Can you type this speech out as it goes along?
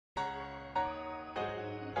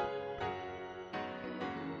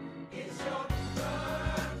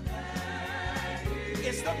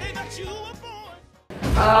day that you were born.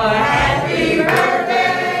 Oh, happy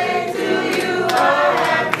birthday to you. Oh,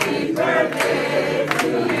 happy birthday to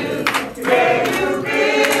you. May you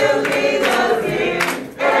feel Jesus here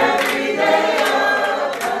every day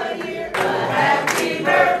of the year. A happy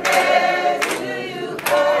birthday to you. A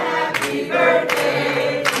happy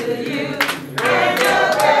birthday to you. And the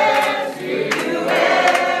best year you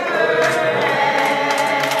ever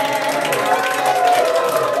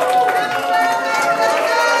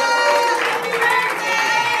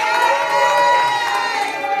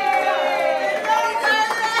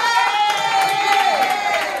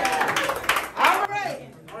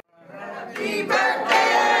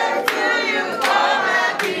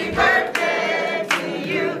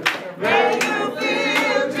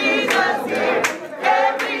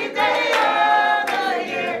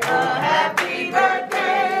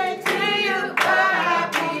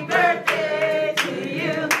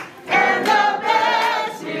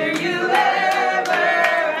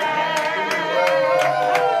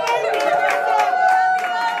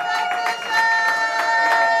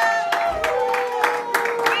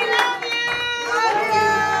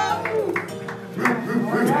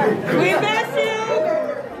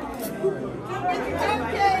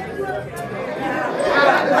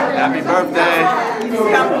Happy birthday.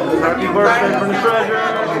 Happy birthday from the treasurer.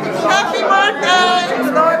 Happy birthday,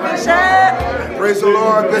 Lord Bishop. Praise the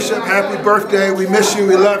Lord, Bishop. Happy birthday. We miss you.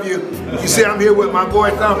 We love you. You see, I'm here with my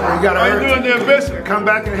boy Thumper. You got to hurry. How you doing there, Bishop? Come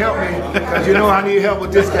back and help me, because you know I need help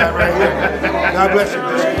with this guy right here. God bless you,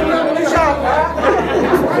 Bishop.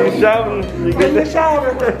 He's shouting. You get the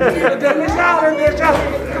shower. Bishop.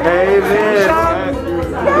 Amen.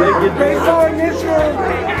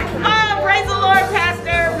 Praise the Lord,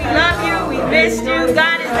 Pastor. We love you. We miss you.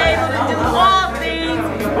 God is able to do all things.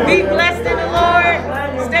 Be blessed in the Lord.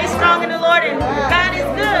 Stay strong in the Lord, and God is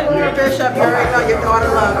good. Bishop, you already know your daughter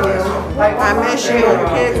loves you. I miss you. Your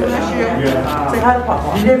kids miss you. Say hi to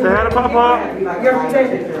Papa. Say hi to Papa.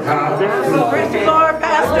 Praise the Lord,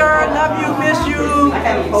 Pastor. Love you, miss you.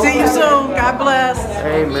 See you soon. God bless.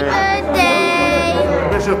 Amen.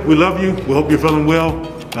 Bishop, we love you. We hope you're feeling well.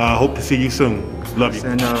 Hope to see you soon. Love you.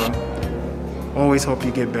 And always hope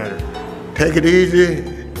you get better. Take it easy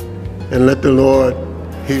and let the Lord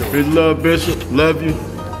heal. His love, Bishop. Love you.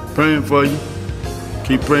 Praying for you.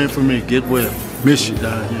 Keep praying for me. Get well. Miss you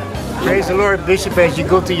down here. Praise the Lord, Bishop, as you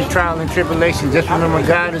go through your trial and tribulation. Just remember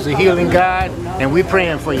God is a healing God, and we're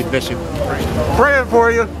praying for you, Bishop. Praying for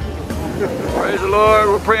you. Praise the Lord.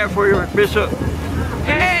 We're praying for you, Bishop.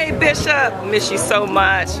 Hey, Bishop. Miss you so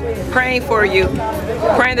much. Praying for you.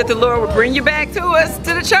 Praying that the Lord will bring you back to us,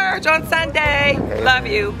 to the church on Sunday. Love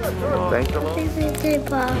you. Thank you, Lord. Happy birthday,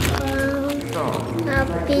 Papa.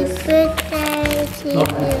 Happy birthday to you.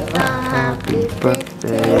 Happy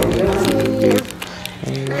birthday.